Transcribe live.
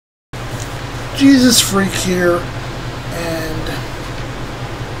Jesus freak here, and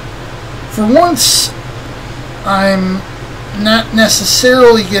for once I'm not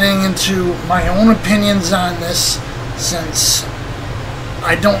necessarily getting into my own opinions on this, since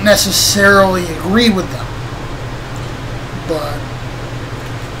I don't necessarily agree with them. But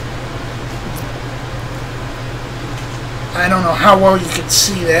I don't know how well you could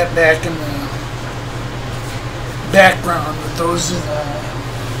see that back in the background, but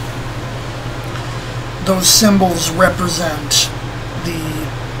those symbols represent the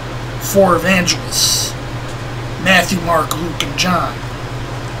four evangelists: Matthew, Mark, Luke, and John.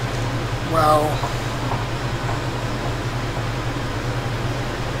 Well,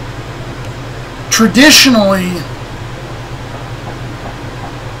 traditionally,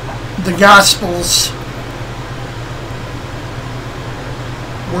 the Gospels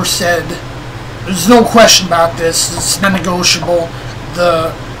were said, there's no question about this, it's non-negotiable,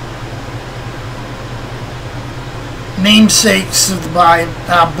 the namesakes of the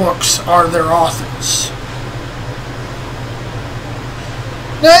books are their authors.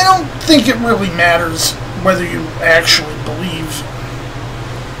 Now, I don't think it really matters whether you actually believe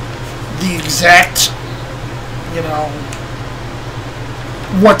the exact,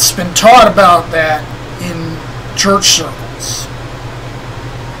 what's been taught about that in church circles.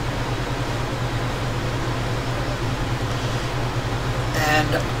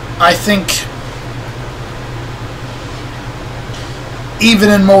 And I think even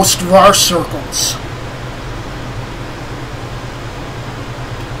in most of our circles,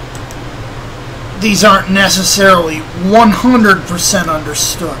 these aren't necessarily 100%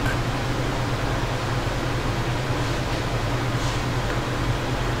 understood.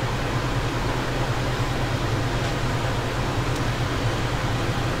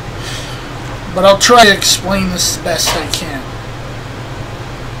 But I'll try to explain this the best I can.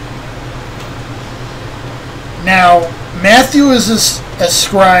 Now, Matthew is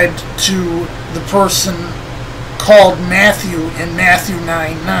ascribed to the person called Matthew in Matthew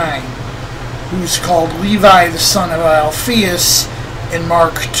 9:9, who's called Levi the son of Alphaeus in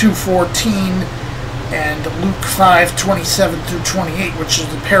Mark 2:14 and Luke 5:27 through 28, which is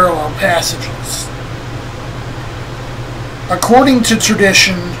the parallel passages. According to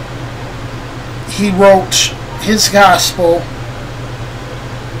tradition, he wrote his gospel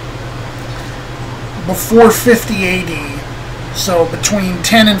before 50 AD, so between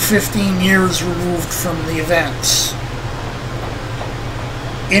 10 and 15 years removed from the events,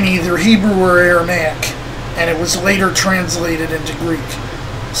 in either Hebrew or Aramaic, and it was later translated into Greek.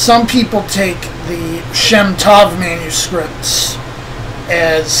 Some people take the Shem Tov manuscripts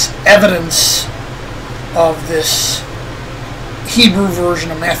as evidence of this Hebrew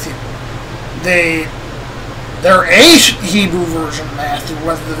version of Matthew. They're a Hebrew version of Matthew.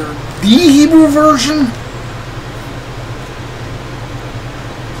 Whether they're the Hebrew version,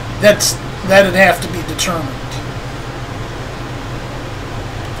 that'd have to be determined.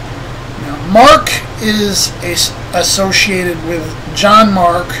 Now, Mark is associated with John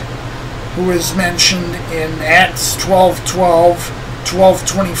Mark, who is mentioned in Acts 12:12,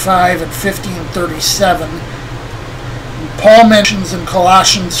 12:25, and 15:37. Paul mentions in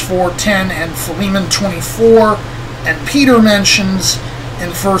Colossians 4:10 and Philemon 24, and Peter mentions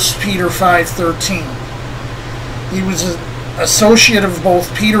in 1 Peter 5:13. He was an associate of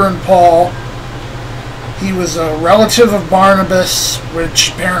both Peter and Paul. He was a relative of Barnabas, which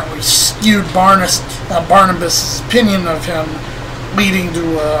apparently skewed Barnabas' opinion of him, leading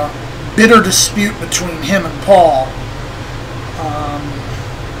to a bitter dispute between him and Paul.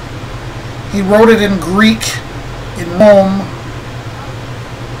 He wrote it in Greek in Rome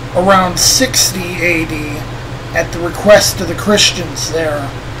around 60 AD at the request of the Christians there,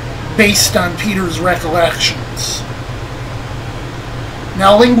 based on Peter's recollections.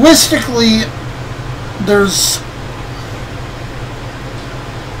 Now, linguistically, there's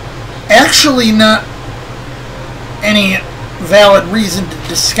actually not any valid reason to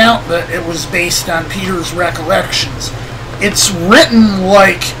discount that it was based on Peter's recollections. It's written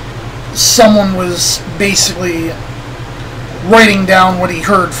like someone was basically writing down what he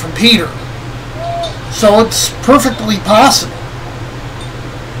heard from Peter. So it's perfectly possible.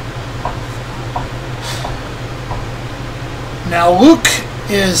 Now, Luke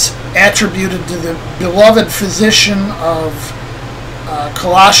is attributed to the beloved physician of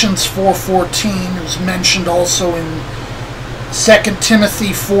Colossians 4:14, who's mentioned also in 2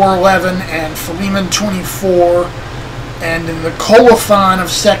 Timothy 4:11 and Philemon 24, and in the colophon of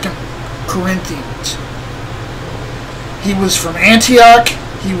 2 Corinthians. He was from Antioch.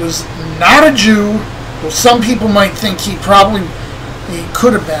 He was not a Jew, though some people might think he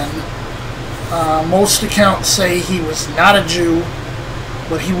could have been. Most accounts say he was not a Jew,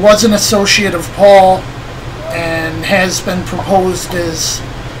 but he was an associate of Paul and has been proposed as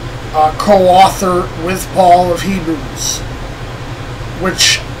a co-author with Paul of Hebrews,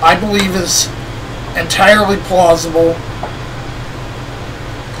 which I believe is entirely plausible,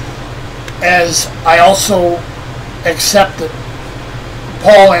 as I also accept that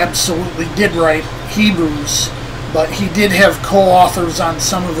Paul absolutely did write Hebrews, but he did have co-authors on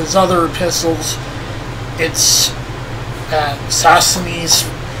some of his other epistles. It's Sosthenes,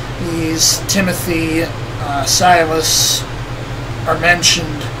 Timothy, Silas are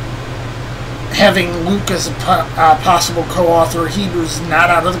mentioned. Having Luke as a possible co-author of Hebrews is not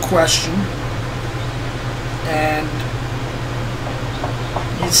out of the question. And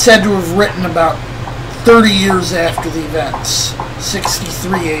he's said to have written about 30 years after the events,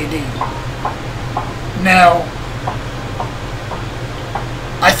 63 AD. Now,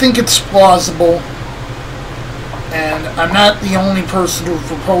 I think it's plausible, and I'm not the only person to have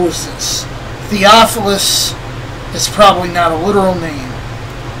proposed this. Theophilus is probably not a literal name,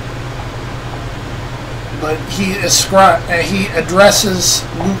 but he addresses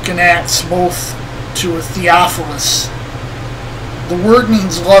Luke and Acts both to a Theophilus. The word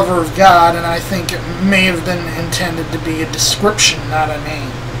means lover of God, and I think it may have been intended to be a description, not a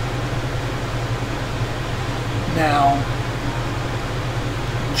name. Now,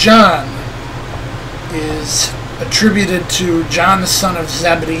 John is attributed to John the son of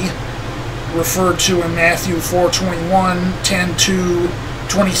Zebedee, referred to in Matthew 4:21, 10:2,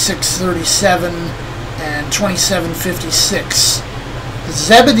 26:37, and 27:56.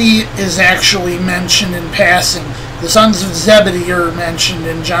 Zebedee is actually mentioned in passing. The sons of Zebedee are mentioned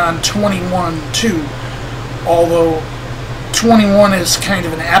in John 21:2, although 21 is kind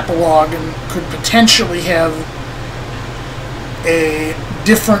of an epilogue and could potentially have a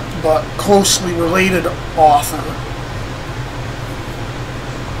different but closely related author,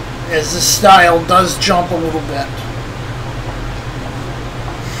 as the style does jump a little bit.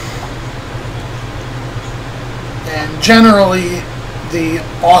 And generally, the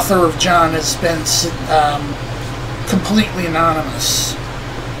author of John has been completely anonymous,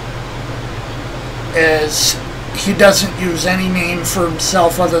 as he doesn't use any name for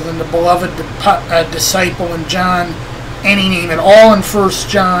himself other than the beloved disciple in John, any name at all in 1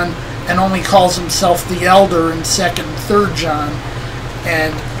 John, and only calls himself the elder in 2nd and 3rd John.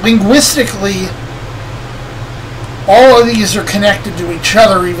 And linguistically, all of these are connected to each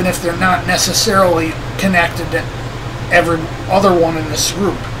other, even if they're not necessarily connected to every other one in this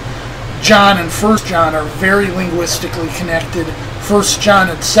group. John and 1 John are very linguistically connected. 1 John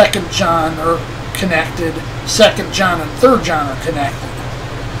and 2nd John are connected. 2nd John and 3rd John are connected.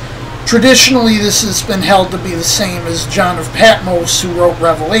 Traditionally, this has been held to be the same as John of Patmos, who wrote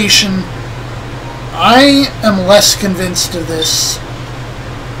Revelation. I am less convinced of this,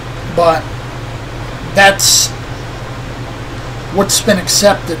 but that's what's been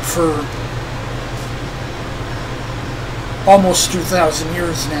accepted for almost 2,000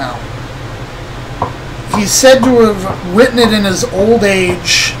 years now. He's said to have written it in his old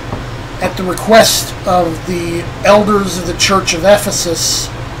age at the request of the elders of the Church of Ephesus,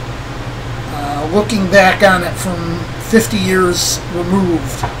 looking back on it from 50 years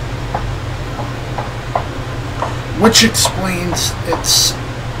removed, which explains its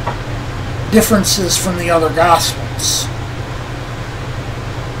differences from the other Gospels.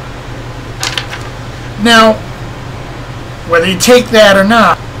 Now, whether you take that or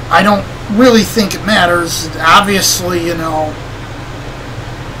not, I don't really think it matters. Obviously,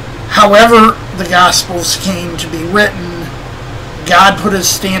 however the Gospels came to be written, God put his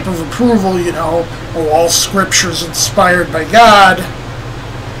stamp of approval, all Scripture's inspired by God,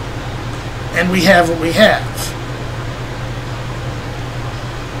 and we have what we have.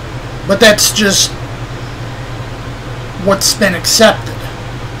 But that's just what's been accepted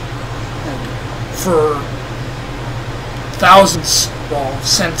for thousands,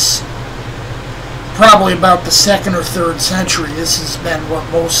 since probably about the 2nd or 3rd century. This has been what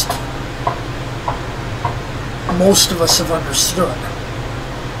most of us have understood.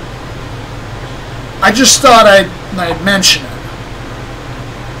 I just thought I'd mention it.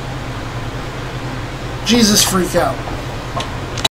 Jesus freak out.